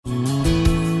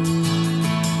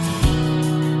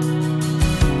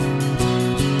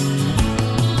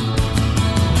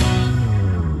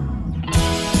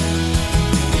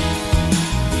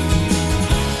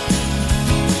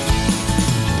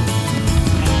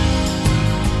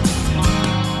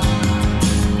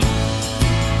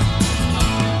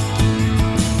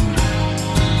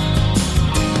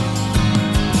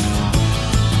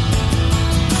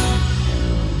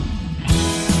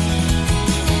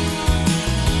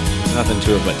nothing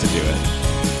to it but to do it.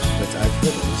 But I've heard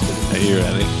it. It's good. Are you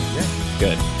ready? Yeah.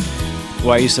 Good.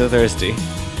 Why are you so thirsty?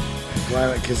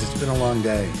 Why? Because it's been a long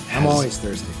day. I'm always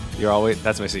thirsty. You're always.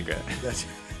 That's my secret. That's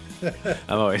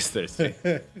I'm always thirsty.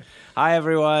 Hi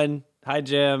everyone. Hi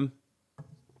Jim.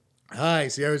 Hi.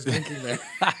 See, I was thinking there.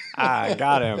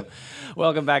 Got him.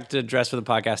 Welcome back to Dress for the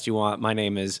Podcast You Want. My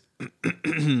name is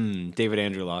David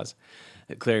Andrew Laws.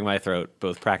 Clearing my throat,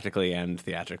 both practically and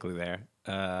theatrically there.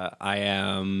 I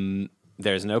am...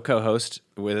 There's no co-host.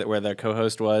 Where their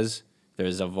co-host was,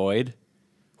 there's a void.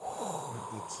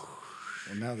 Well,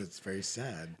 now that's very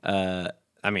sad.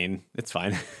 I mean, it's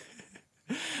fine.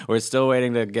 We're still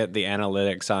waiting to get the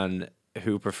analytics on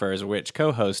who prefers which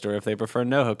co-host, or if they prefer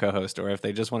no co-host, or if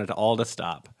they just want it all to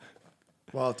stop.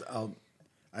 Well,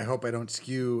 I hope I don't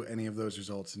skew any of those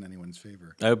results in anyone's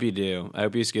favor. I hope you do. I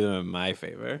hope you skew them in my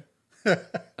favor.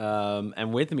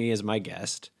 And with me is my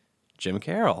guest, Jim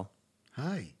Carroll.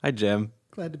 Hi. Hi, Jim.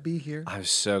 Glad to be here. I'm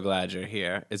so glad you're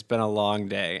here. It's been a long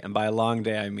day. And by a long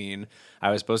day, I mean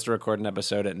I was supposed to record an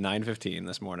episode at 9:15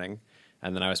 this morning,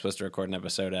 and then I was supposed to record an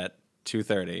episode at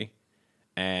 2:30,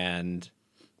 and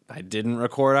I didn't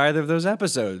record either of those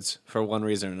episodes for one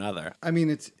reason or another. I mean,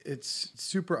 it's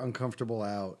super uncomfortable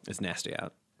out. It's nasty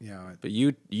out. Yeah. But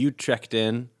you trekked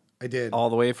in I did. all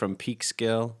the way from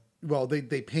Peekskill. Well, they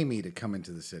pay me to come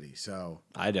into the city, so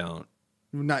I don't.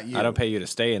 not you. I don't pay you to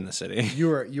stay in the city.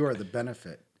 You are the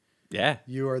benefit. Yeah.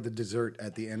 You are the dessert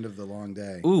at the end of the long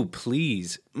day. Ooh,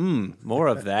 please. More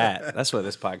of that. That's what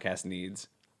this podcast needs.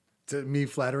 To me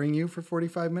flattering you for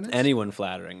 45 minutes? Anyone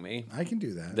flattering me. I can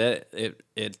do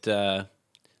that.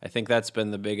 I think that's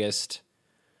been the biggest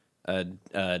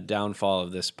downfall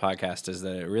of this podcast, is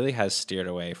that it really has steered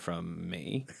away from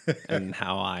me and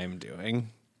how I'm doing.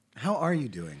 How are you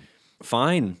doing?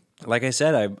 Fine. Like I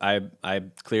said, I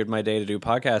cleared my day to do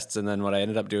podcasts, and then what I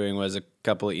ended up doing was a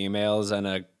couple of emails and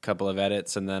a couple of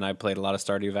edits, and then I played a lot of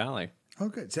Stardew Valley. Oh,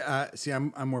 good. See,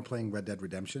 I'm more playing Red Dead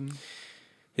Redemption.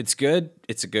 It's good.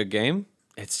 It's a good game.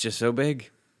 It's just so big.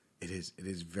 It is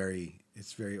very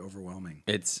overwhelming.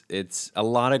 It's a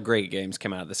lot of great games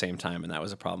came out at the same time, and that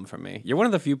was a problem for me. You're one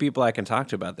of the few people I can talk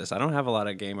to about this. I don't have a lot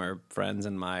of gamer friends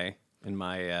in my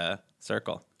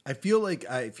circle. I feel like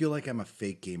I'm a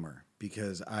fake gamer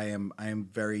because I am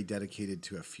very dedicated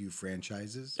to a few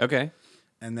franchises. Okay.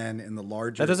 And then in the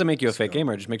larger That doesn't make you a fake scope-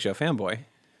 gamer. It just makes you a fanboy,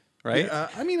 right?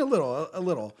 I mean, a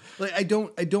little. Like I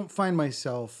don't find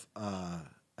myself.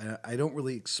 I don't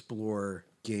really explore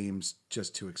games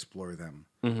just to explore them.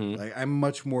 Mm-hmm. Like I'm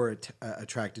much more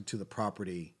attracted to the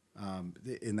property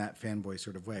in that fanboy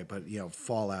sort of way. But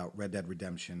Fallout, Red Dead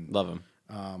Redemption, Love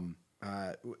them.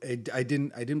 I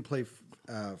didn't play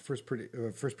first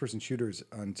person shooters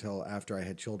until after I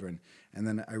had children, and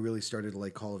then I really started to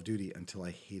like Call of Duty until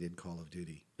I hated Call of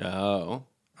Duty. Oh,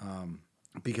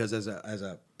 Because as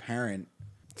a parent,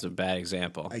 it's a bad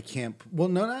example. I can't. Well,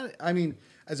 no, not. I mean,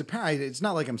 as a parent, it's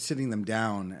not like I'm sitting them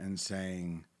down and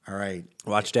saying, "All right,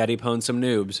 Watch Daddy pwn some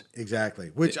noobs. exactly."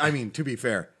 Which I mean, to be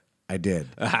fair, I did.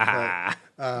 But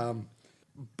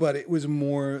it was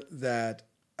more that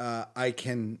I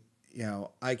can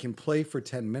play for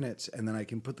 10 minutes and then I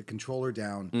can put the controller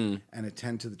down and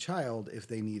attend to the child if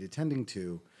they need attending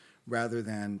to, rather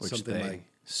than Which something they like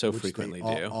so which frequently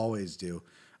they do. always do.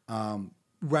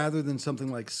 Rather than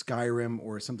something like Skyrim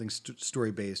or something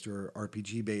story based or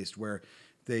RPG based, where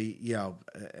they,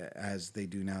 as they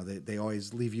do now, they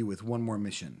always leave you with one more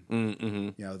mission. Mm-hmm.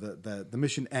 The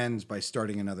mission ends by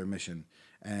starting another mission,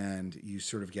 and you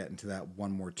sort of get into that one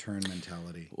more turn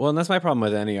mentality. Well, and that's my problem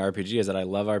with any RPG, is that I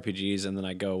love RPGs and then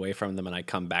I go away from them and I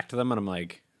come back to them and I'm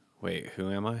like, wait,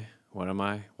 who am I? What am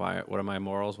I? Why? What are my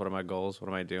morals? What are my goals? What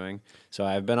am I doing? So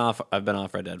I've been off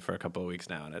Red Dead for a couple of weeks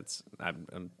now, and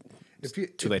I'm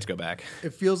too late to go back.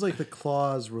 It feels like the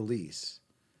clause release,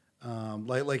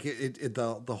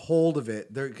 the hold of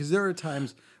it there, because there are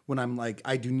times when I'm like,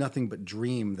 I do nothing but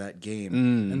dream that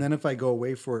game, and then if I go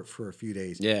away for it for a few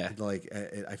days,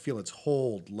 I feel its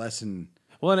hold lessen.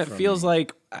 Well, and it feels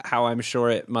like how I'm sure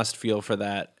it must feel for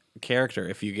that character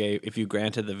if you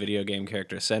granted the video game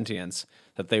character sentience,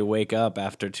 that they wake up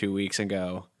after 2 weeks and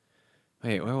go,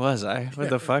 wait, where was I? What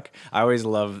the fuck? I always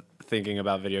love thinking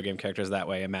about video game characters that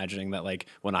way, imagining that like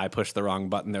when I push the wrong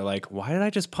button, they're like, why did I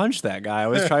just punch that guy? I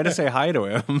was trying to say hi to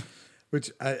him. Which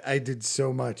I did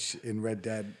so much in Red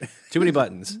Dead. Too many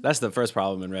buttons. That's the first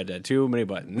problem in Red Dead. Too many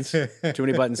buttons. Too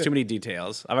many buttons, too many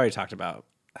details. I've already talked about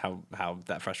how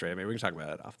that frustrated me. We can talk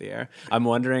about it off the air. I'm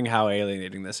wondering how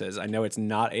alienating this is. I know it's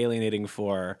not alienating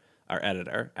for our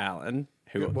editor, Alan,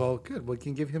 who Well, good. We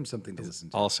can give him something to listen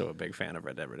to. also a big fan of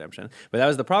Red Dead Redemption. But that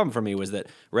was the problem for me, was that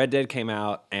Red Dead came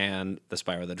out and the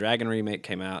Spyro the Dragon remake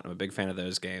came out. I'm a big fan of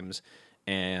those games.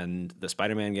 And the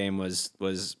Spider-Man game was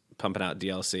pumping out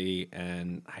DLC,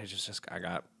 and I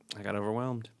got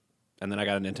overwhelmed. And then I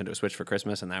got a Nintendo Switch for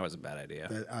Christmas, and that was a bad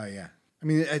idea. Oh yeah. I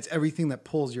mean, it's everything that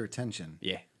pulls your attention.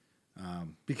 Yeah.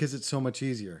 Because it's so much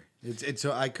easier. It's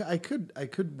so I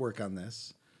could work on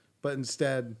this, but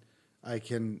instead I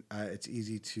can. It's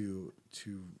easy to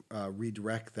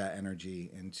redirect that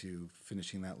energy into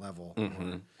finishing that level,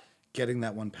 or getting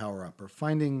that one power up, or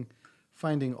finding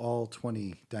all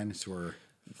 20 dinosaur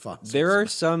fossils. There are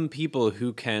some people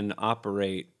who can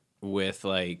operate with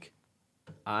like,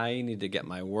 I need to get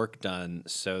my work done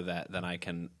so that then I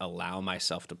can allow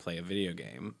myself to play a video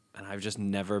game. And I've just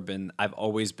never been, I've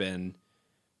always been,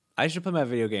 I should play my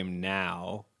video game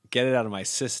now, get it out of my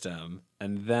system,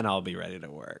 and then I'll be ready to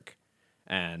work.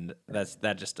 And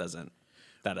that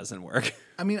doesn't work.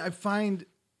 I mean, I find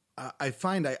I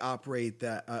operate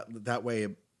that way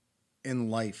in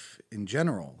life in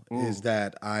general. Is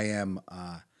that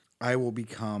I will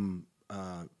become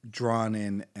drawn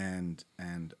in and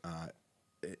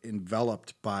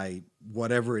enveloped by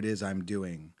whatever it is I'm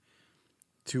doing,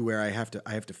 to where I have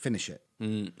to finish it.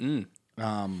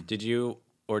 Did you,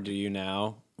 or do you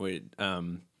now?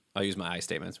 I'll use my I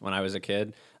statements. When I was a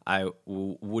kid, I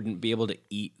wouldn't be able to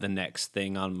eat the next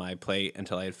thing on my plate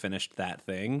until I had finished that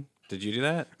thing. Did you do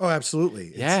that? Oh,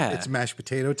 absolutely. It's mashed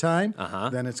potato time.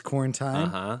 Then it's corn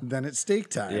time. Then it's steak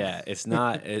time. Yeah, it's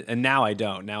not. And now I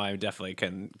don't. Now I definitely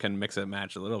can mix and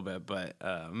match a little bit, but.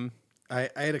 I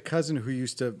had a cousin who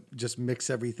used to just mix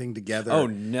everything together. Oh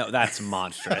no, that's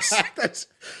monstrous.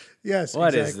 Yes.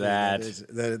 What exactly. is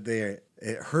that?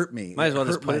 It hurt me. Might as well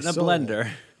just put it in a blender.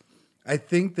 I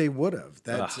think they would have.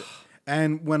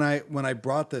 And when I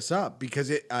brought this up, because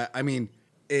it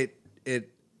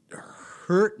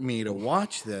hurt me to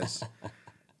watch this,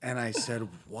 and I said,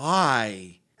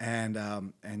 why?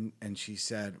 And she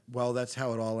said, well, that's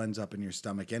how it all ends up in your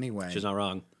stomach anyway. She's not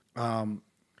wrong.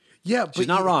 Yeah, but she's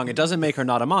not wrong. It doesn't make her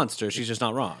not a monster. She's just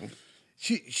not wrong.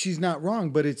 She's not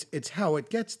wrong, but it's how it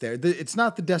gets there. It's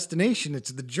not the destination;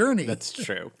 it's the journey. That's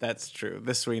true. That's true.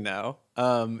 This we know.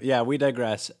 Yeah, we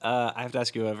digress. I have to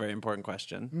ask you a very important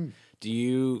question. Do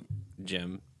you,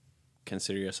 Jim,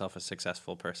 consider yourself a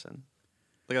successful person?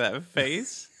 Look at that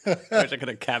face. I wish I could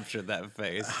have captured that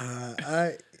face.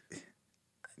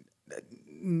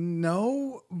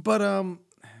 No, but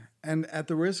and at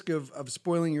the risk of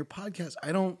spoiling your podcast,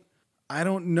 I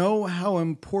don't know how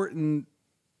important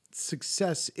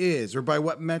success is, or by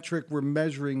what metric we're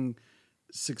measuring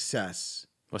success.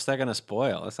 What's that going to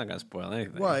spoil? That's not going to spoil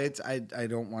anything. Well, I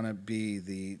don't want to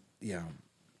be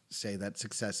say that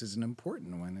success isn't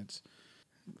important when it's.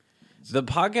 The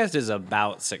podcast is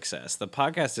about success. The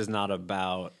podcast is not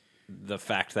about the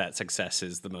fact that success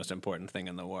is the most important thing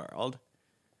in the world.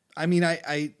 I mean,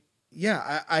 I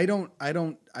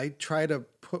try to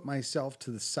put myself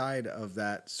to the side of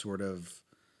that sort of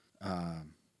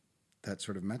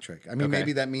metric. I mean,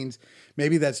 Okay.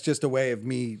 maybe that's just a way of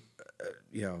me,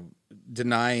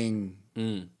 denying,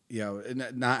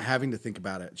 not having to think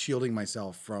about it, shielding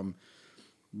myself from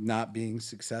not being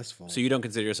successful. So you don't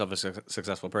consider yourself a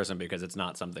successful person because it's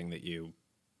not something that you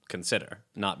consider,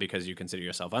 not because you consider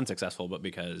yourself unsuccessful, but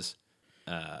because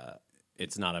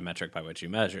it's not a metric by which you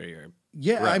measure your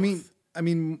growth. I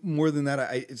mean, more than that,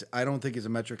 I don't think it's a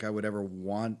metric I would ever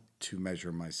want to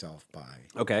measure myself by.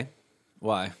 Okay,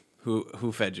 why?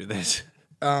 Who fed you this?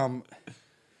 Well,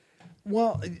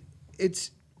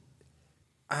 it's.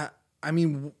 I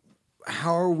mean,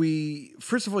 how are we?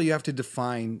 First of all, you have to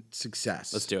define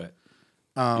success. Let's do it.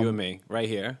 You and me, right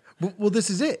here. Well,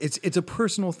 this is it. It's a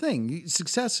personal thing.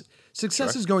 Success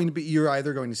is going to be. You're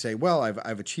either going to say, "Well,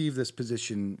 I've achieved this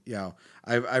position.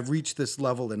 I've reached this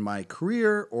level in my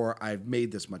career, or I've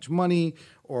made this much money,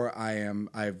 or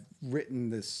I've written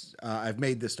this. I've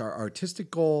made this artistic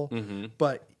goal." Mm-hmm.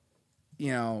 But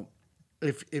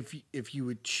if you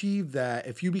achieve that,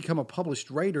 if you become a published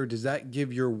writer, does that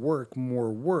give your work more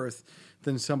worth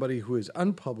than somebody who is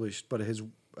unpublished but has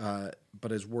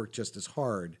worked just as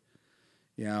hard?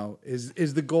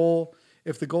 Is the goal,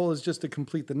 if the goal is just to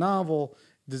complete the novel,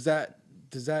 does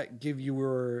that give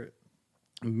you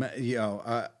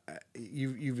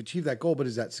you've achieved that goal, but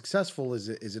is that successful? Is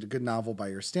it a good novel by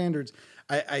your standards?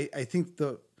 I think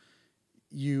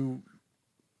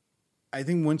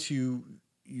once you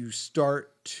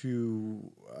start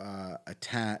to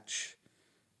attach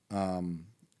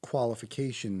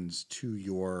qualifications to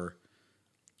your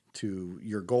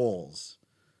goals,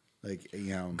 Like,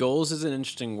 you know, Goals is an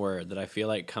interesting word that I feel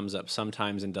like comes up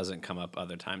sometimes and doesn't come up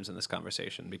other times in this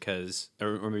conversation because,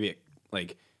 or maybe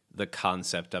like the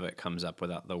concept of it comes up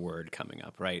without the word coming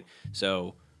up, right?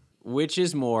 So, which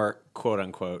is more quote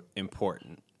unquote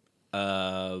important?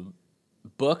 A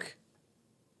book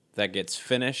that gets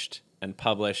finished and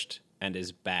published and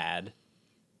is bad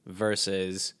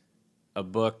versus a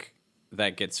book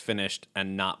that gets finished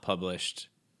and not published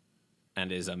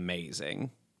and is amazing.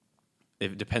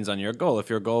 It depends on your goal. If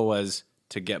your goal was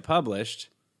to get published,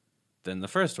 then the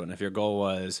first one. If your goal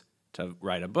was to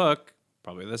write a book,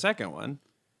 probably the second one.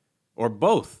 Or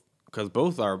both, because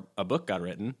both are a book got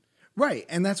written. right.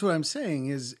 And that's what I'm saying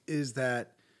is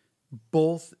that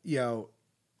both,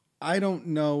 I don't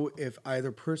know if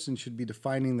either person should be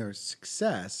defining their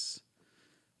success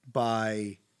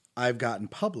by I've gotten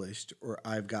published or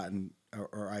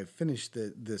I've finished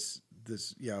this,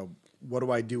 what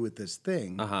do I do with this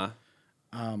thing? Uh-huh.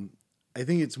 I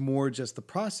think it's more just the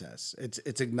process.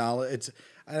 It's acknowledge.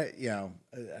 I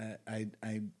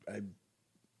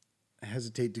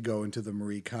hesitate to go into the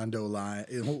Marie Kondo line.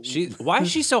 Why is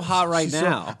she so hot right She's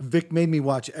now? Vic made me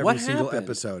watch every What single happened?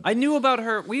 episode. I knew about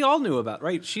her. We all knew about,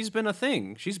 right? She's been a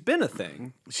thing. She's been a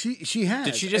thing. She has.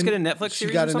 Did she just And get a Netflix she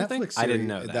series got or a something? Netflix I didn't series.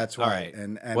 know that. That's All right. right.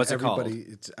 And What's it called?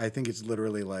 I think it's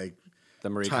literally like The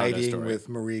Marie Kondo Tidying story. with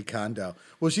Marie Kondo.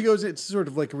 Well, she goes. It's sort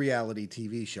of like a reality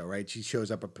TV show, right? She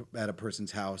shows up at a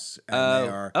person's house,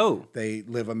 and they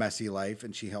live a messy life,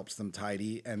 and she helps them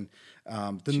tidy. And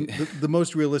the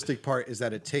most realistic part is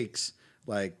that it takes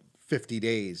like 50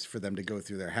 days for them to go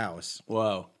through their house.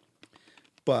 Whoa.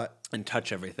 And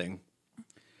touch everything.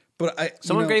 But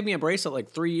Someone gave me a bracelet like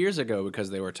 3 years ago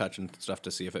because they were touching stuff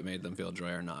to see if it made them feel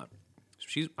joy or not.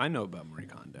 I know about Marie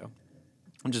Kondo.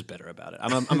 I'm just bitter about it.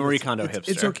 I'm a Marie Kondo hipster.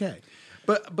 It's okay,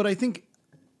 but I think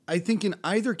in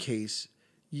either case,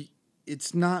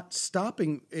 it's not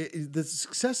stopping. The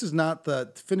success is not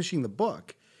the finishing the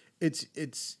book.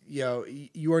 It's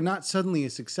you are not suddenly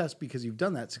a success because you've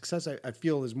done that. Success I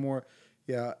feel is more.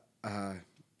 I'm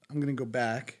going to go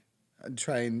back and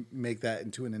try and make that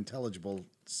into an intelligible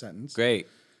sentence. Great,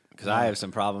 because I have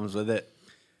some problems with it.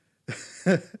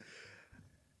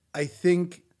 I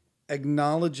think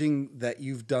acknowledging that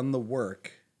you've done the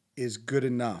work is good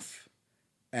enough,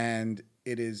 and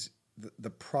it is the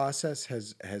process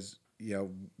has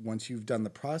once you've done the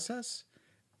process,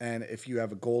 and if you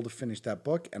have a goal to finish that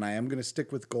book, and I am going to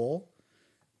stick with goal,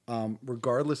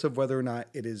 regardless of whether or not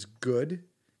it is good,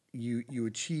 you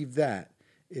achieve that.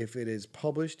 If it is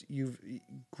published,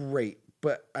 great,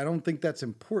 but I don't think that's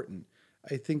important.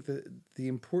 I think that the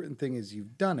important thing is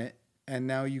you've done it. And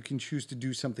now you can choose to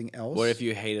do something else. What if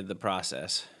you hated the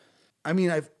process? I mean,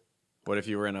 What if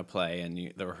you were in a play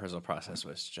and the rehearsal process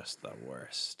was just the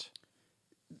worst?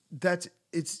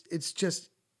 It's just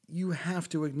you have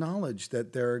to acknowledge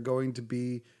that there are going to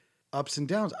be ups and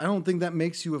downs. I don't think that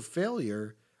makes you a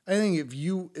failure. I think if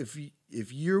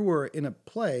you were in a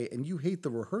play and you hate the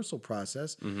rehearsal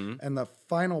process and the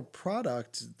final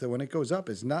product that when it goes up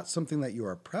is not something that you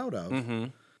are proud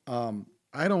of.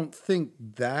 I don't think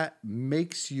that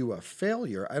makes you a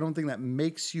failure. I don't think that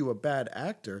makes you a bad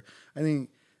actor. I think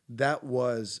that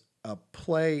was a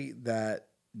play that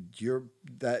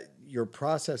your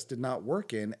process did not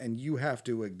work in, and you have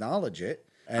to acknowledge it.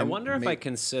 I wonder if I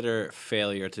consider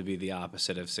failure to be the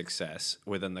opposite of success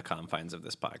within the confines of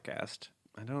this podcast.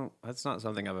 I don't. That's not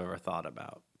something I've ever thought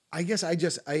about. I guess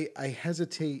I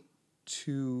hesitate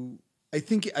to. I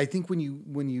think when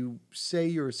you say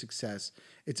you're a success,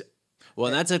 it's. Well,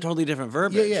 and that's a totally different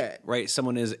verbiage. Yeah. Right?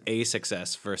 Someone is a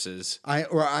success versus I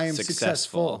am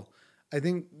successful. I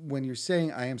think when you're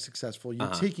saying I am successful, you're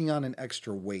taking on an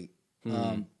extra weight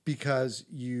because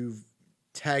you've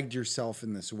tagged yourself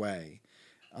in this way.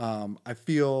 I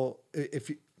feel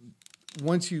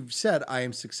once you've said I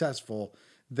am successful,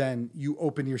 then you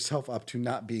open yourself up to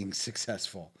not being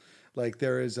successful. Like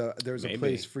there's a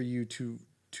place for you to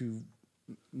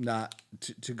not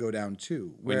to go down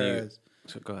to. Whereas,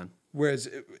 go ahead. Whereas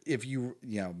if you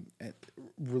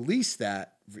release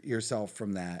that yourself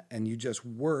from that and you just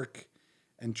work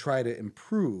and try to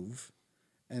improve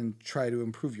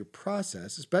your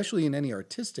process, especially in any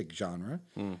artistic genre,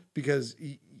 because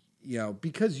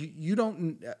you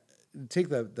don't take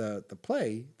the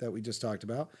play that we just talked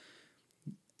about.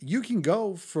 You can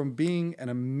go from being an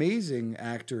amazing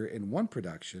actor in one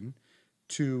production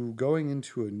to going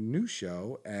into a new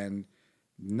show and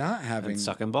not having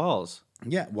sucking balls.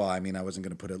 Yeah, well, I mean, I wasn't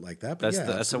going to put it like that, but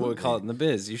That's what we call it in the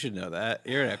biz. You should know that.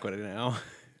 You're at Equity now.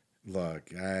 Look,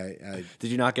 I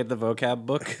did you not get the vocab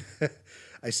book?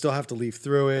 I still have to leaf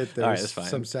through it. There's All right, that's fine.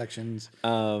 some sections.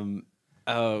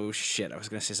 Oh shit! I was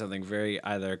gonna say something very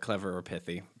either clever or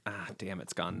pithy. Ah, damn,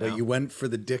 it's gone now. But you went for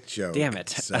the dick joke. Damn it!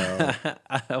 So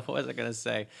What was I gonna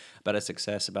say about a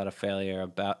success, about a failure,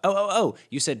 about oh?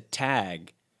 You said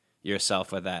tag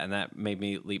yourself with that, and that made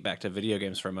me leap back to video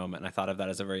games for a moment. And I thought of that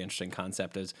as a very interesting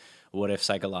concept: is what if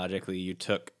psychologically you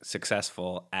took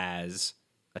successful as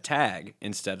a tag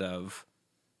instead of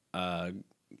a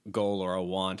goal or a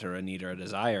want or a need or a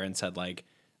desire, and said like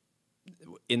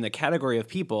in the category of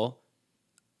people.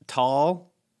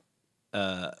 Tall,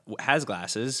 has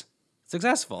glasses,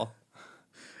 successful.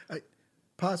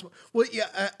 possible. Well,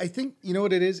 yeah, I think you know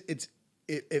what it is.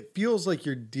 It feels like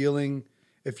you're dealing.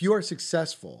 If you are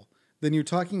successful, then you're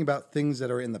talking about things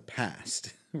that are in the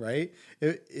past, right?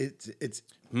 It's.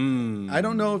 I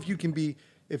don't know if you can be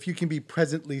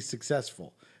presently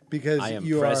successful because I am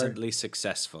you presently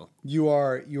successful.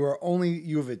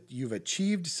 you've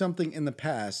achieved something in the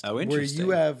past Oh, where interesting.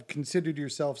 you have considered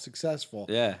yourself successful.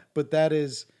 Yeah. But that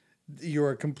is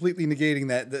you're completely negating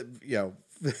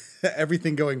that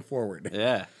everything going forward.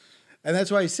 Yeah. And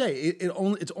that's why I say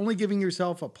it's only giving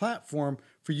yourself a platform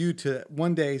for you to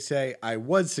one day say I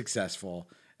was successful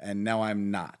and now I'm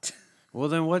not. Well,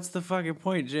 then what's the fucking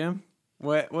point, Jim?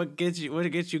 What gets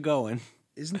you going?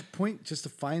 Isn't the point just to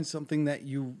find something that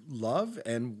you love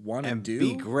and want to And do?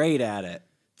 be great at it.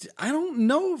 I don't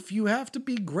know if you have to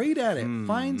be great at it.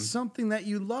 Find something that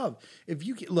you love. If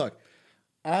you look,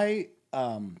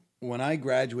 when I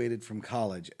graduated from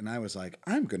college and I was like,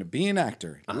 I'm going to be an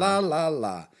actor, la la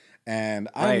la, and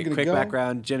I'm Right. going to Quick go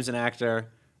background: Jim's an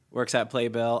actor, works at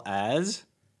Playbill as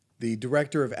the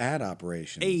director of ad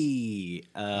operations.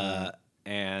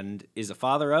 and is a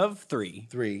father of 3.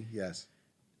 3, yes.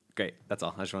 Great. That's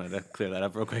all. I just wanted to clear that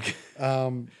up real quick.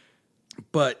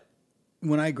 But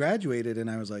when I graduated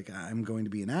and I was like, I'm going to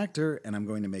be an actor and I'm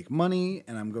going to make money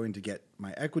and I'm going to get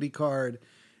my equity card.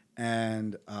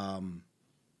 And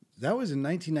that was in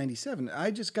 1997. I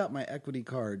just got my equity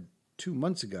card 2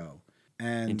 months ago.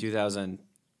 And In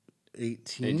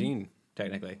 2018, 18.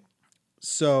 technically.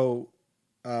 So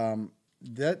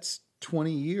that's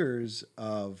 20 years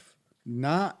of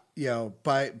not,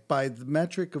 by the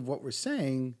metric of what we're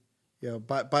saying,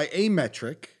 by a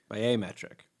metric, By a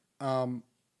metric.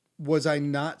 was I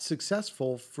not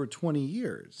successful for 20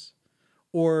 years?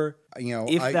 Or,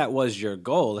 If that was your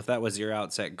goal, if that was your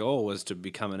outset goal, was to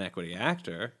become an equity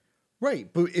actor.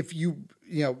 right. But if you,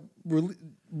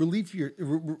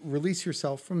 release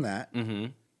yourself from that,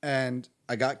 and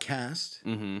I got cast,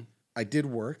 I did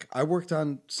work. I worked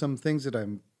on some things that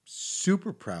I'm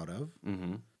super proud of.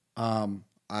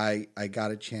 I got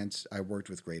a chance. I worked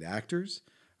with great actors.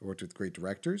 I worked with great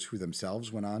directors who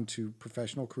themselves went on to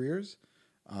professional careers.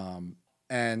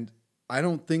 And I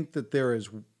don't think that there is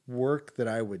work that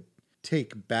I would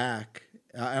take back.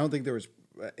 I don't think there was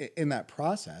in that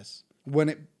process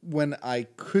when I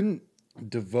couldn't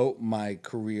devote my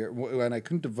career, when I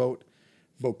couldn't devote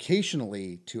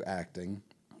vocationally to acting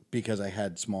because I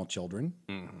had small children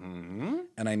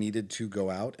and I needed to go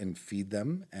out and feed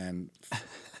them and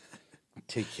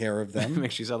take care of them.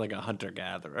 Makes you sound like a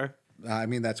hunter-gatherer. I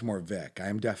mean, that's more Vic.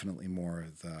 I'm definitely more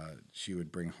she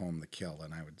would bring home the kill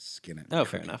and I would skin it. Oh,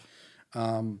 fair enough.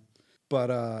 But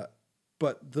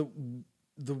the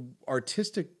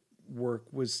artistic work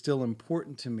was still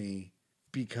important to me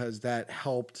because that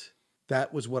helped.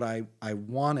 That was what I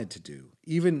wanted to do.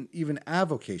 Even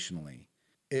avocationally,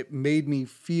 it made me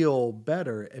feel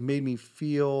better. It made me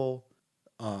feel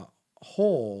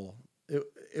whole.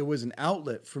 It was an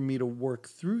outlet for me to work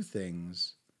through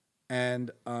things. And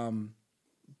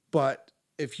but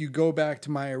if you go back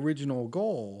to my original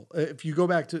goal, if you go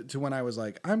back to when I was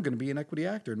like, I'm going to be an equity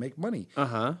actor and make money,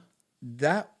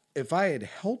 that if I had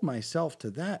held myself to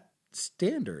that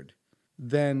standard,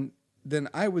 then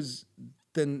I was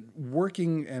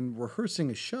working and rehearsing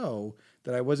a show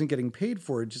that I wasn't getting paid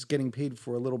for, just getting paid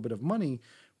for a little bit of money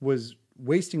was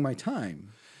wasting my time.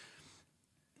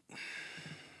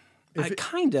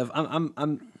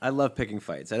 I love picking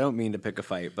fights. I don't mean to pick a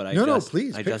fight, but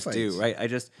please, I pick just fights. do, right?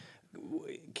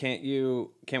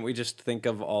 Can't we just think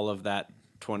of all of that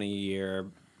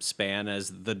 20-year span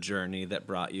as the journey that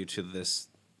brought you to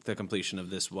the completion of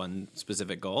this one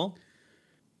specific goal?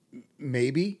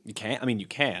 Maybe. You can't. I mean, you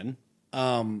can.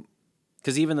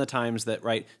 Because even the times that,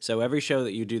 right, so every show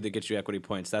that you do that gets you equity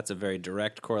points, that's a very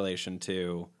direct correlation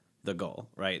to the goal,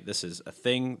 right? This is a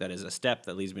thing that is a step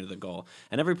that leads me to the goal.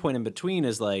 And every point in between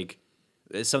is like,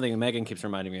 it's something Megan keeps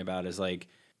reminding me about is like,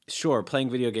 sure, playing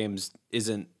video games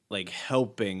isn't like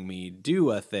helping me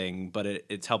do a thing, but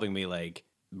it's helping me like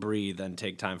breathe and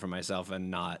take time for myself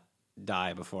and not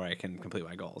die before I can complete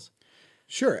my goals.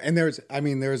 Sure, and there's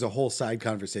a whole side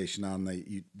conversation on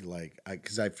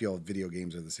because I feel video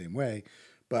games are the same way,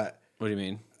 but What do you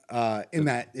mean?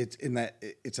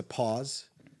 it's a pause.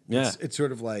 Yeah. It's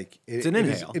sort of like It's an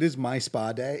inhale. it is my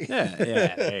spa day. Yeah,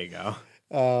 yeah, there you go.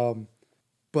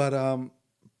 But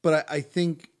I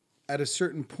think at a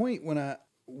certain point when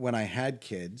I had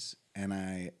kids and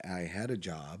I had a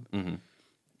job,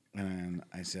 and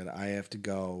I said I have to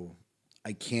go.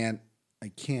 I can't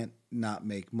not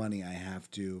make money.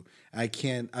 I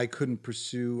couldn't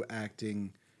pursue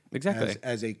acting Exactly.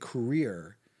 as a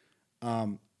career.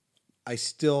 I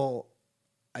still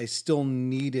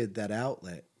needed that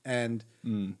outlet, and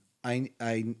I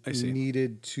see.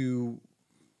 needed to.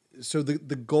 So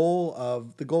the goal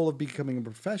of becoming a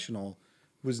professional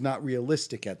was not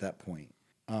realistic at that point.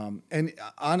 And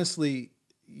honestly,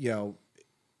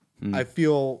 I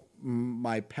feel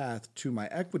my path to my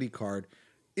equity card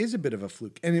is a bit of a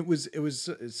fluke, and it was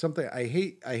something I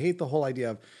hate. I hate the whole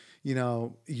idea of,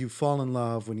 you fall in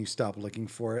love when you stop looking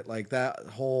for it, like that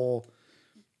whole.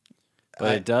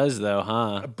 But it does though,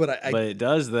 huh? But but it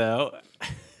does though.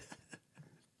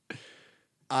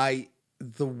 The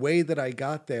way that I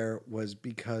got there was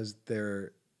because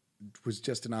there was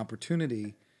just an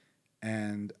opportunity,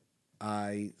 and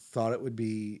I thought it would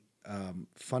be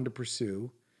fun to pursue,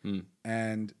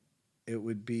 and it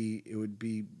would be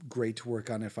great to work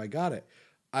on if I got it.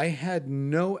 I had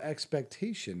no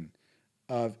expectation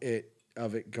of it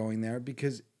going there,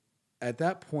 because at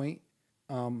that point,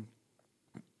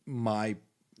 my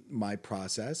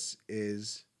process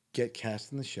is get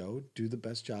cast in the show, do the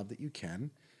best job that you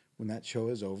can. When that show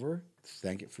is over,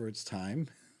 thank it for its time.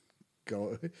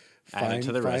 Go Add it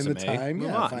to the resume, time. move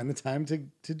Yeah, on. find the time to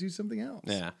do something else.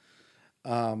 Yeah.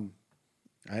 I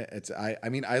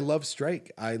love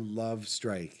Strike. I love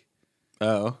Strike.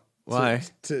 Oh, why?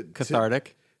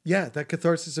 Cathartic. Yeah, that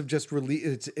catharsis of just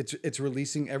release. It's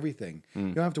releasing everything.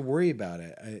 You don't have to worry about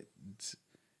it.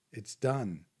 It's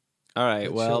done. All right.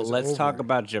 That Well, show's let's talk over.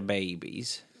 about your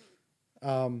babies.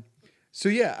 So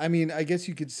yeah, I guess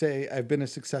you could say I've been a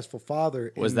successful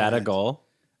father. Was that a goal?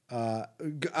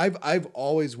 I've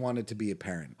always wanted to be a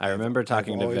parent. I remember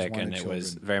talking to always Vic, wanted and it was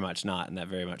children. very much not, and that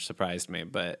very much surprised me.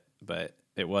 But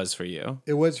it was for you.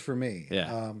 It was for me.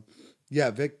 Yeah.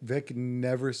 Vic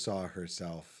never saw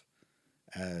herself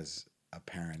as a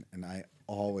parent, and I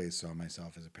always saw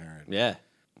myself as a parent. Yeah.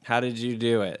 How did you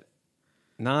do it?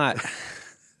 Not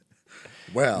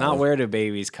Well, where do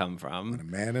babies come from? a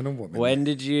man and a woman. When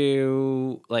did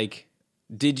you okay,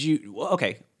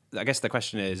 I guess the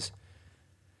question is,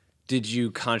 did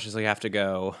you consciously have to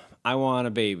go, I want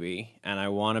a baby, and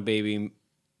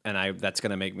that's going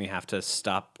to make me have to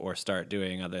stop or start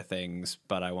doing other things,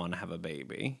 but I want to have a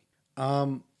baby?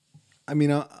 I'll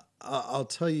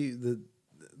tell you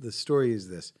the story is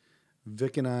this.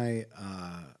 Vic and I,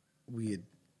 we had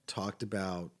talked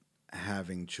about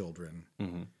having children,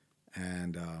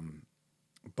 and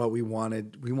but we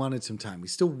wanted some time. We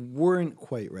still weren't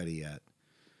quite ready yet,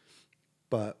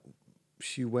 but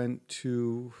she went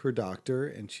to her doctor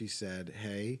and she said,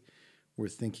 "Hey, we're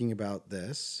thinking about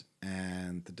this."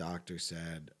 And the doctor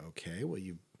said, "Okay, well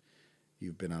you've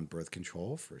been on birth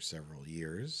control for several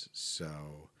years,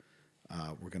 so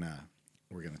we're gonna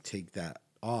take that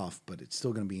off, but it's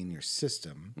still gonna be in your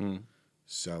system.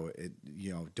 So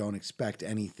don't expect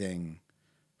anything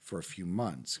for a few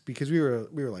months," because we were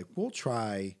like, we'll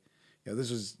try.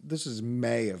 This is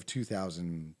May of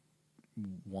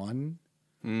 2001,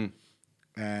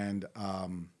 and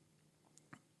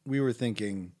we were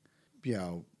thinking,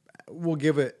 we'll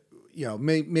give it.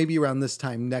 Maybe around this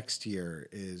time next year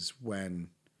is when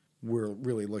we're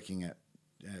really looking at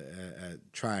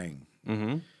trying.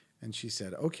 Mm-hmm. And she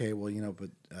said, "Okay, well,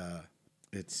 but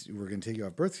we're going to take you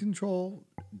off birth control.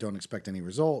 Don't expect any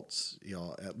results.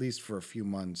 At least for a few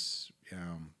months.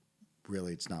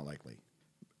 Really, it's not likely."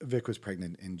 Vic was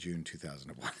pregnant in June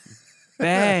 2001.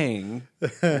 Bang!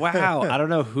 Wow. I don't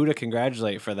know who to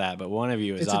congratulate for that, but one of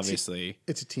you is It's obviously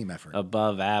it's a team effort.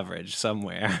 above average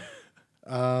somewhere.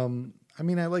 I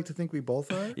like to think we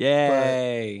both are.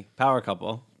 Yay! Power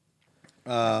couple.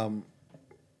 And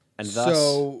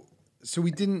thus, So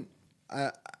we didn't.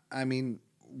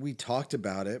 We talked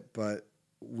about it, but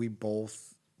we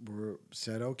both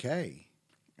said okay.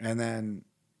 And then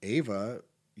Ava,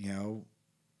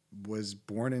 was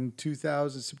born in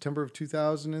September of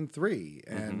 2003,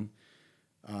 and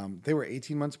they were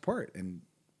 18 months apart, and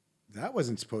that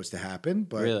wasn't supposed to happen.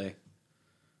 But really,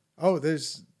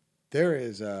 there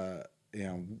is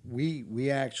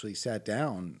we actually sat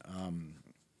down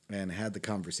and had the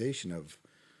conversation of,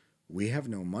 we have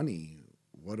no money.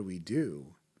 What do we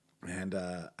do? And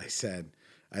I said,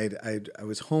 I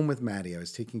was home with Maddie. I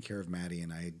was taking care of Maddie,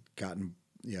 and I had gotten,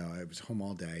 I was home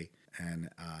all day, and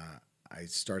I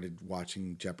started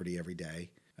watching Jeopardy every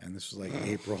day. And this was like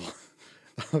April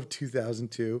of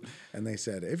 2002. And they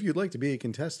said, if you'd like to be a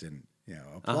contestant,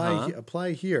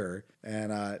 apply here.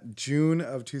 And June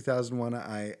of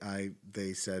 2001,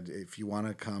 they said, if you want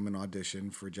to come and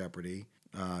audition for Jeopardy,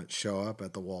 show up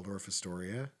at the Waldorf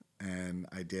Astoria. And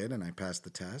I did, and I passed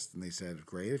the test. And they said,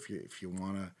 "Great, if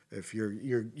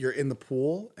you're in the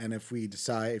pool, and if we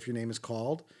decide if your name is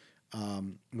called,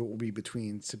 it will be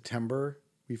between September.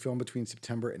 We film between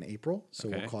September and April, so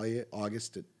We'll call you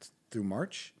August through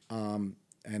March."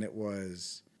 And it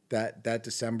was that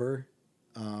December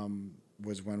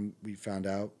was when we found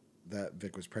out that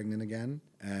Vic was pregnant again,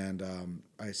 and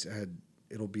I said,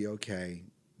 "It'll be okay.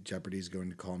 Jeopardy's going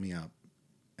to call me up.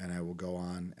 And I will go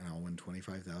on and I'll win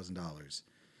 $25,000,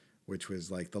 which was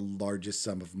like the largest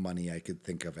sum of money I could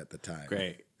think of at the time.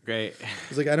 Great. I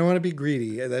was like, I don't want to be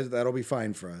greedy. That'll be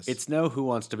fine for us. It's no Who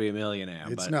Wants to Be a Millionaire,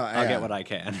 I'll get what I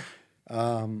can.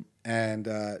 And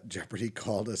Jeopardy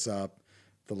called us up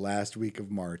the last week of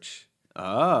March.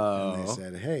 Oh. And they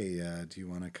said, hey, do you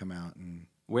want to come out and...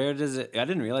 Where does it... I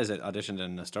didn't realize it auditioned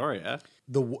in Astoria.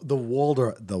 The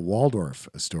Waldorf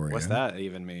Astoria. What's that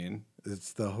even mean?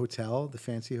 It's the hotel, the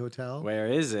fancy hotel. Where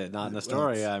is it? Not in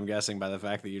Astoria, I'm guessing by the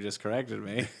fact that you just corrected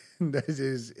me.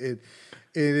 It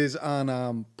is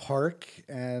on Park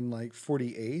and like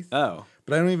 48th. Oh.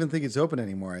 But I don't even think it's open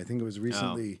anymore. I think it was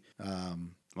recently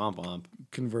Womp womp.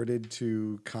 converted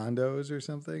to condos or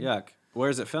something. Yuck.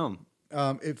 Where does it film?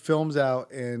 It films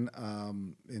out in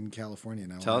California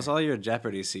now. Tell us all your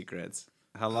Jeopardy secrets.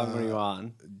 How long were you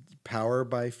on? Power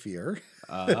by Fear.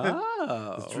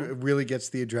 Oh. It really gets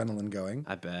the adrenaline going.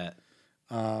 I bet.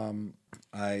 I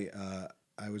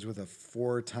was with a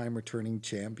 4-time returning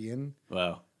champion.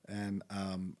 Wow. And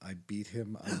I beat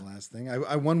him on the last thing.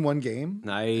 I won one game.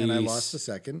 Nice. And I lost the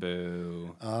second.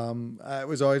 Boo. It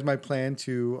was always my plan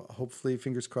to hopefully,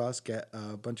 fingers crossed, get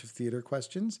a bunch of theater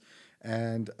questions.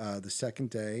 And the second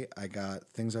day, I got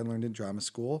Things I Learned in Drama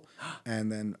School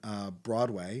and then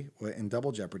Broadway in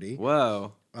Double Jeopardy.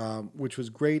 Whoa. Which was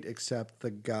great, except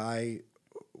the guy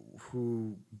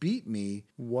who beat me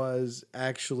was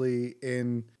actually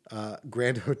in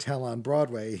Grand Hotel on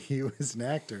Broadway. He was an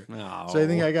actor. Oh. So I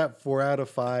think I got 4 out of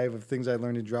 5 of Things I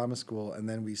Learned in Drama School, and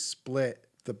then we split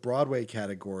the Broadway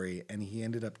category, and he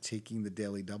ended up taking the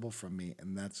Daily Double from me,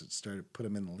 and that's what put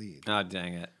him in the lead. Oh,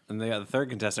 dang it. And the third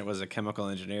contestant was a chemical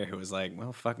engineer who was like,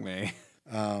 well, fuck me.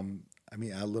 I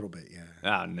mean, a little bit, yeah.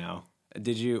 Oh, no.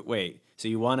 Did you... Wait, so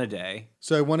you won a day.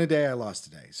 So I won a day, I lost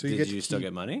a day. So Did you still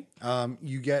get money?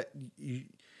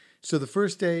 So the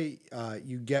first day,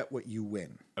 you get what you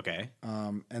win. Okay.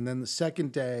 And then the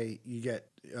second day, you get...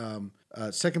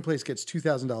 second place gets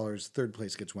 $2,000. Third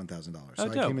place gets $1,000. So I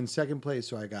came in second place,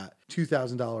 so I got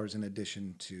 $2,000 in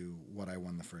addition to what I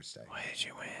won the first day. What did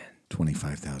you win?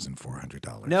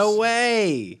 $25,400. No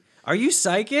way! Are you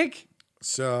psychic?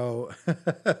 So,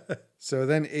 so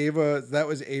then Ava, that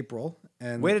was April,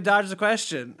 and way to dodge the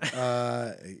question.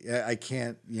 I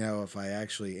can't, if I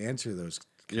actually answer those.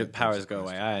 Your powers go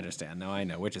away. I understand. No, I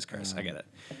know. Witch's curse. I get it.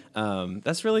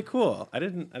 That's really cool.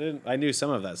 I knew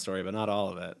some of that story, but not all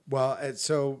of it. Well,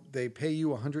 so they pay you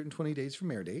 120 days from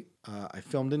air date. I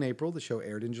filmed in April. The show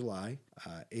aired in July.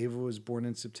 Ava was born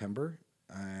in September,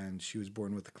 and she was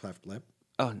born with a cleft lip.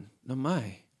 Oh, no,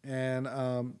 my. And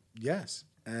yes.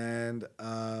 And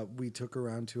we took her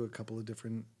around to a couple of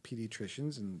different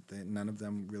pediatricians, and none of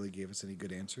them really gave us any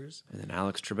good answers. And then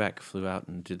Alex Trebek flew out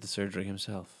and did the surgery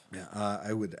himself. Yeah,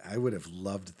 I would have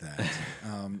loved that.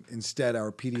 Instead,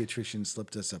 our pediatrician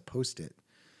slipped us a Post-it,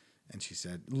 and she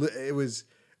said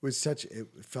it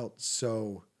felt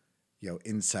so,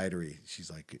 insidery. She's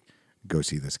like, "Go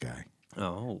see this guy."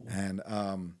 Oh, and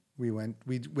we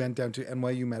went down to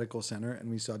NYU Medical Center, and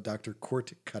we saw Dr.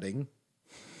 Court Cutting.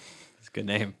 That's a good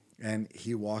name. And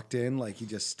he walked in like he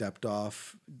just stepped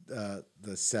off the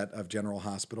set of General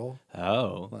Hospital.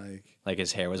 Oh, like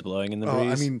his hair was blowing in the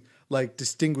breeze. I mean, like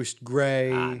distinguished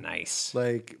gray. Ah, nice.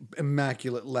 Like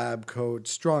immaculate lab coat,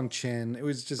 strong chin. It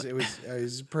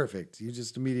was perfect. You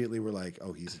just immediately were like,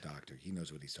 oh, he's a doctor. He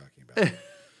knows what he's talking about.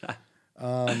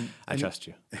 I trust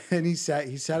you. And he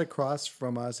sat across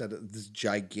from us at this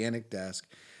gigantic desk,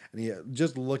 and he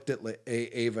just looked at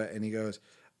Ava, and he goes.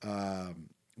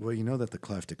 Well, you know that the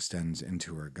cleft extends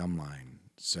into her gum line.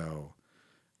 So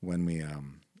when we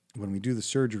do the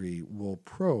surgery, we'll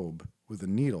probe with a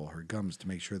needle her gums to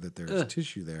make sure that there's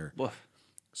tissue there. Woof.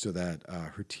 so that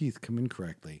her teeth come in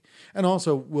correctly, and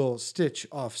also will stitch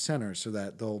off center so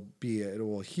that it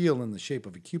will heal in the shape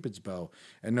of a Cupid's bow,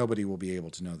 and nobody will be able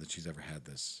to know that she's ever had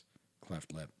this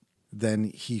cleft lip.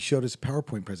 Then he showed us a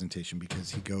PowerPoint presentation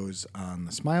because he goes on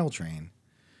the Smile Train,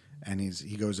 and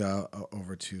he goes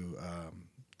over to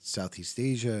Southeast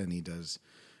Asia, and he does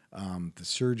the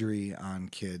surgery on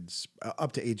kids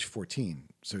up to age 14.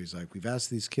 So he's like, we've asked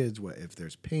these kids what if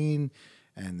there's pain,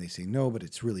 and they say no, but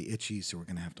it's really itchy, so we're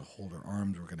going to have to hold her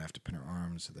arms. We're going to have to pin her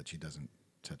arms so that she doesn't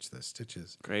touch the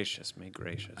stitches. Gracious, may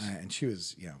gracious. And she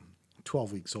was,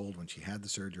 12 weeks old when she had the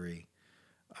surgery.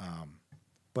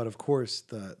 But of course,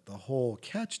 the whole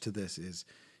catch to this is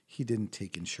he didn't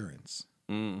take insurance.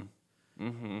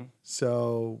 Mm-hmm.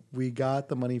 So we got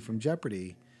the money from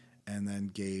Jeopardy and then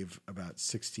gave about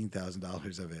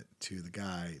 $16,000 of it to the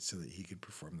guy so that he could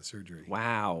perform the surgery.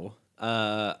 Wow.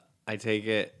 I take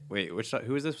it. Wait, who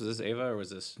was this? Was this Ava or was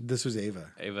this? This was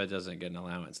Ava. Ava doesn't get an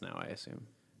allowance now, I assume.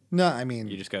 No, I mean,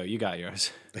 You just go, you got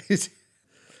yours.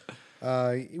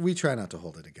 we try not to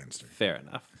hold it against her. Fair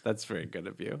enough. That's very good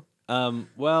of you.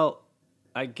 Well,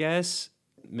 I guess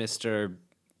Mr.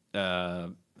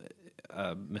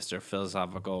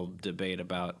 Philosophical debate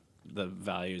about the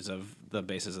values of the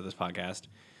basis of this podcast.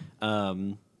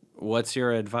 What's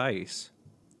your advice?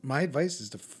 My advice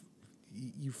is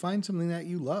you find something that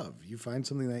you love. You find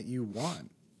something that you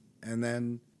want. And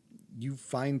then you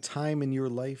find time in your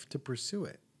life to pursue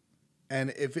it.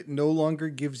 And if it no longer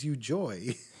gives you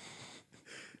joy,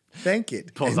 thank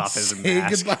it. Pulls and off his say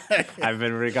mask. Goodbye. I've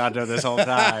been Ricardo this whole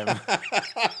time.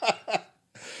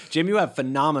 Jim, you have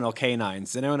phenomenal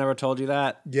canines. Anyone ever told you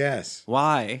that? Yes.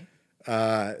 Why?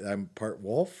 I'm part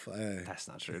wolf. That's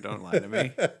not true. Don't lie to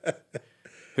me.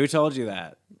 Who told you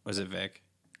that? Was it Vic?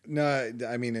 No,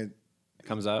 I mean,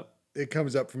 Comes up? it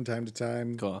comes up from time to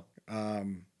time. Cool.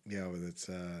 It's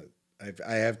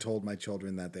I have told my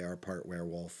children that they are part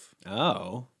werewolf.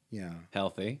 Oh, Yeah.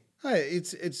 healthy.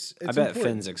 It's I bet important.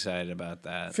 Finn's excited about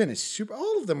that. Finn is super.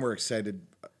 All of them were excited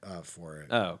for it.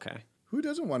 Oh, okay. Who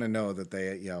doesn't want to know that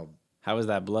they, How was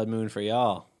that blood moon for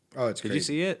y'all? oh, it's Did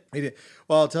crazy. you see it? I did.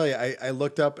 Well, I'll tell you, I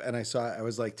looked up and I saw, I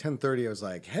was like 10:30. I was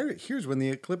like, here's when the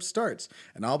eclipse starts.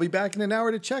 And I'll be back in an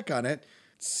hour to check on it.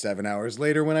 7 hours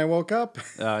later when I woke up.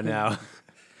 Oh, no.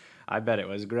 I bet it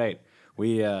was great.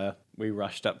 We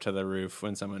rushed up to the roof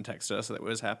when someone texted us that it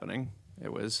was happening.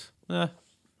 It was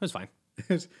fine.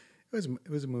 it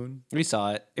was a moon. We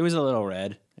saw it. It was a little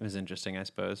red. It was interesting, I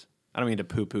suppose. I don't mean to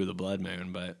poo-poo the blood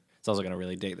moon, but it's also going to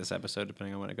really date this episode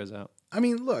depending on when it goes out. I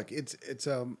mean, look, it's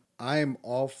I'm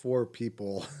all for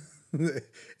people.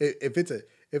 if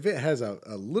it has a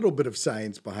little bit of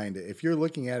science behind it, if you're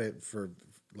looking at it for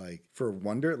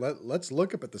wonder, let's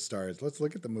look up at the stars. Let's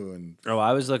look at the moon. Oh,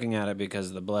 I was looking at it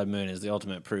because the blood moon is the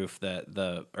ultimate proof that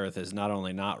the Earth is not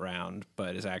only not round,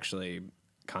 but is actually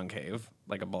concave,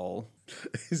 like a bowl.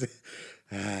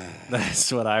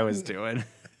 That's what I was doing.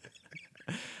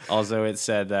 Also, it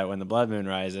said that when the blood moon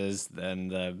rises, then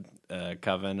the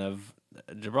coven of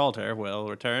Gibraltar will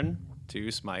return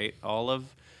to smite all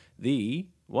of the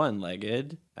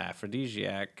one-legged,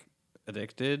 aphrodisiac,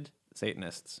 addicted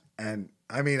Satanists. And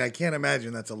I mean, I can't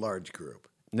imagine that's a large group.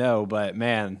 No, but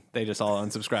man, they just all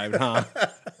unsubscribed, huh?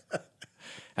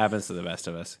 Happens to the best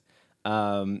of us.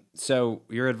 So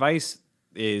your advice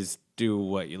is do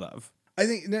what you love. I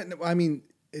think. I mean,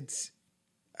 it's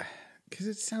because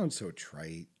it sounds so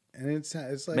trite, and it's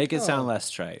like Make it sound less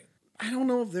trite. I don't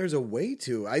know if there's a way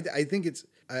to. I think it's.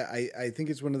 I think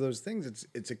it's one of those things.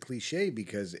 It's a cliche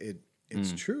because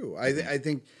it's true. I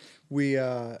think we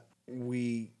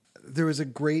there was a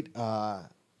great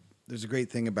there's a great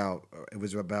thing about it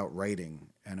was about writing,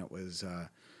 and it was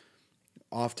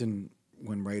often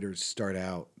when writers start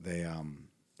out, they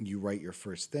you write your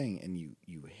first thing and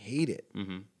you hate it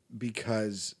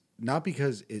because not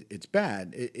because it's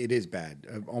bad. It is bad.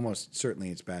 Almost certainly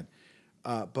it's bad.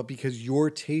 But because your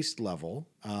taste level,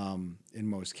 in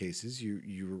most cases,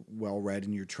 you're well read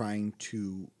and you're trying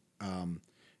to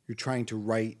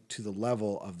write to the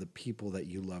level of the people that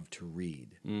you love to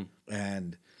read,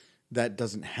 and that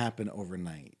doesn't happen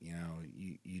overnight. You know,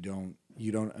 you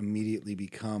don't immediately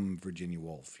become Virginia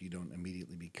Woolf. You don't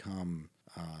immediately become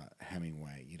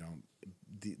Hemingway. You don't.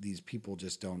 These people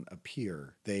just don't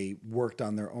appear. They worked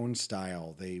on their own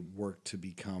style. They worked to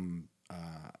become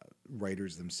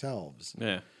writers themselves.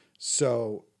 Yeah.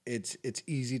 So it's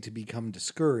easy to become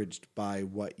discouraged by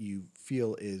what you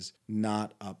feel is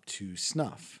not up to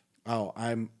snuff. Oh,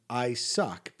 I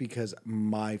suck because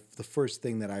the first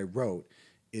thing that I wrote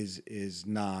is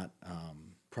not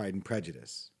Pride and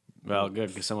Prejudice. Well, good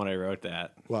because someone wrote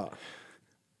that. Well,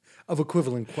 of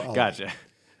equivalent quality. Gotcha.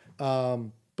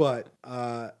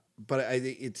 I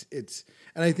think it's,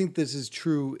 and I think this is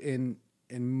true in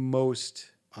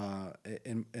most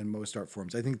in most art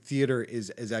forms. I think theater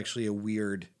is actually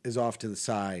is off to the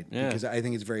side because I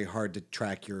think it's very hard to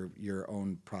track your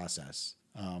own process.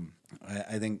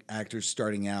 I think actors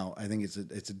starting out, I think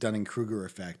it's a Dunning-Kruger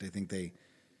effect. I think they,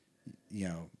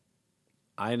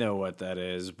 I know what that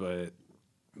is, but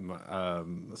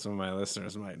some of my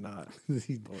listeners might not.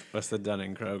 What's the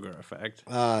Dunning-Kruger effect?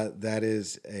 That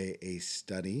is a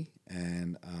study,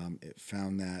 and it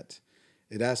found that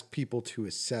it asked people to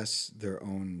assess their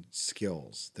own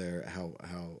skills, and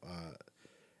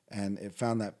it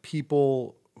found that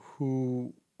people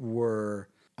who were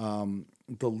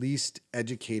the least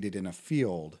educated in a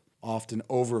field often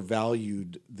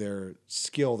overvalued their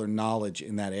skill, their knowledge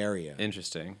in that area.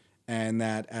 Interesting. And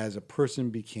that as a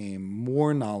person became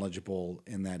more knowledgeable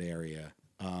in that area,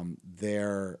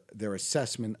 their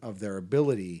assessment of their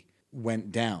ability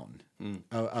went down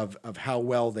of how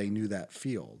well they knew that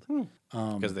field.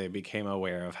 Because they became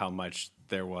aware of how much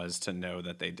there was to know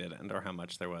that they didn't, or how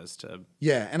much there was to.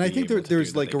 Yeah, and I think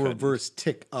there's like a reverse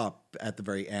tick up at the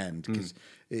very end. Because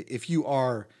if you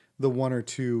are the one or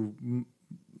two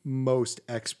most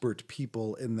expert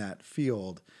people in that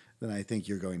field, then I think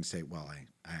you're going to say, well,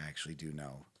 I actually do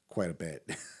know quite a bit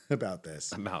about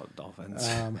this. About dolphins.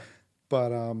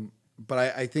 But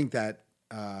I think that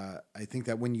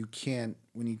when you can't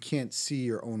see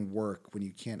your own work, when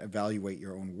you can't evaluate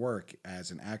your own work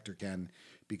as an actor can,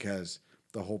 because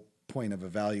the whole point of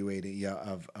evaluating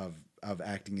of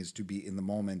acting is to be in the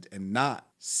moment and not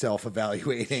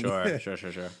self-evaluating. Sure.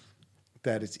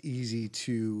 That it's easy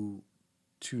to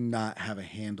not have a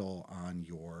handle on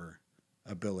your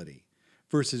ability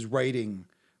versus writing,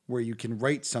 where you can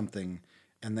write something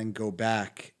and then go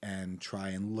back and try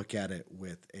and look at it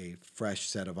with a fresh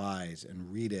set of eyes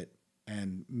and read it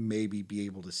and maybe be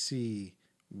able to see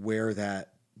where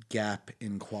that gap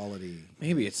in quality.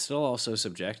 Maybe it's still also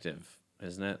subjective,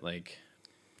 isn't it? Like,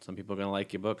 some people are going to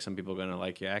like your book, some people are going to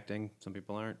like your acting, some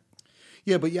people aren't.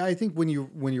 Yeah, but I think when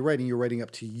you're writing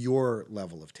up to your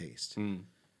level of taste.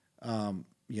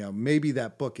 Maybe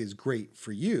that book is great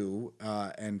for you,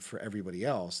 and for everybody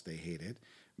else, they hate it.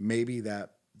 Maybe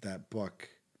that book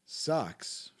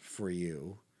sucks for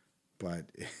you, but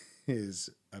is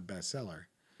a bestseller.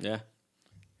 Yeah.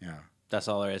 Yeah. That's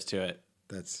all there is to it.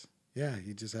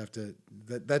 You just have to,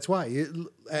 that's why.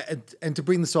 And to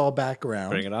bring this all back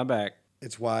around. Bring it on back.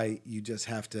 It's why you just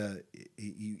have to,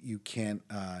 you can't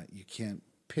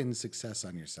pin success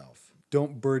on yourself.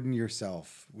 Don't burden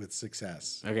yourself with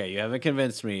success. Okay, you haven't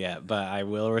convinced me yet, but I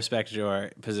will respect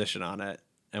your position on it,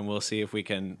 and we'll see if we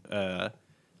can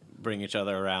bring each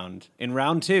other around in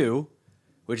round 2,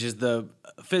 which is the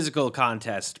physical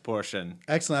contest portion.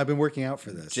 Excellent. I've been working out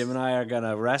for this. Jim and I are going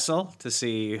to wrestle to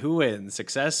see who wins,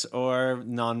 success or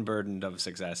non-burdened of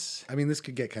success. I mean, this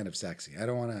could get kind of sexy. I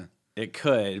don't want to... It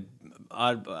could.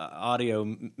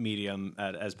 Audio medium,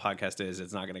 as podcast is,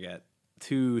 it's not going to get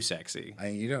too sexy.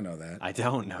 You don't know that. I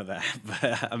don't know that,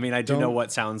 but I mean, I do know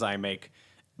what sounds I make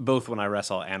both when I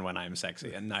wrestle and when I'm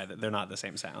sexy, and they're not the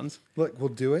same sounds. Look, we'll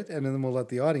do it, and then we'll let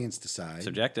the audience decide.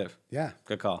 Subjective. Yeah.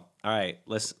 Good call. All right,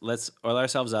 let's oil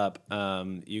ourselves up.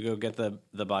 You go get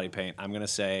the body paint. I'm going to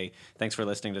say thanks for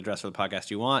listening to Dress for the Podcast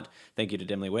You Want. Thank you to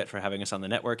Dimly Wit for having us on the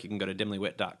network. You can go to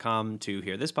dimlywit.com to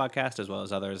hear this podcast, as well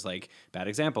as others like Bad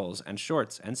Examples and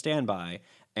Shorts and Standby.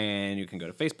 And you can go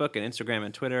to Facebook and Instagram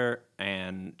and Twitter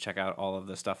and check out all of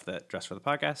the stuff that Dress for the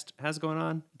Podcast has going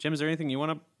on. Jim, is there anything you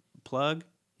want to plug?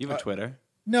 You have a Twitter.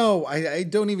 No, I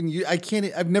don't even use. I can't.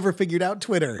 I've never figured out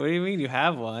Twitter. What do you mean you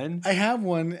have one? I have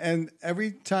one, and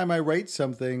every time I write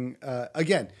something,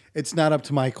 again, it's not up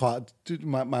to my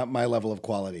level of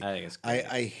quality. I think it's great.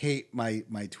 I hate my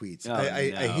tweets. Oh,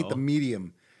 I hate the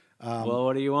medium. Well,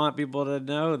 what do you want people to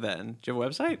know then? Do you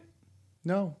have a website?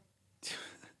 No.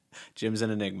 Jim's an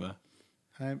enigma.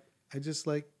 I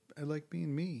like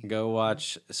being me. Go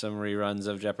watch some reruns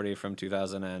of Jeopardy from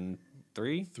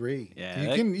 2003. 3.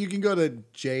 Yeah. You can go to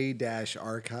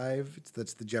J-Archive.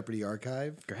 That's the Jeopardy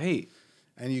archive. Great.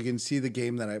 And you can see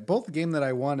both the game that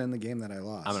I won and the game that I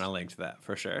lost. I'm gonna link to that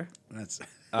for sure. That's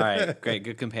all right. Great.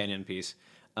 Good companion piece.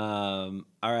 All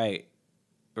right.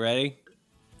 Ready?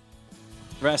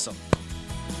 Wrestle.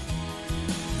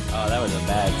 Oh, that was a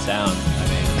bad sound. I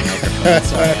mean, the microphone.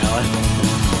 Sorry, Alan.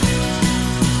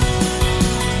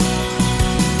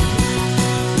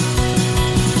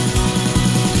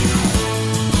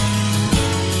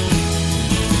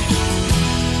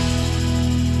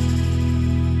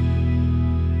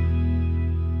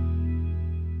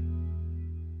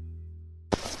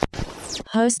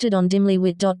 Hosted on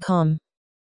dimlywit.com.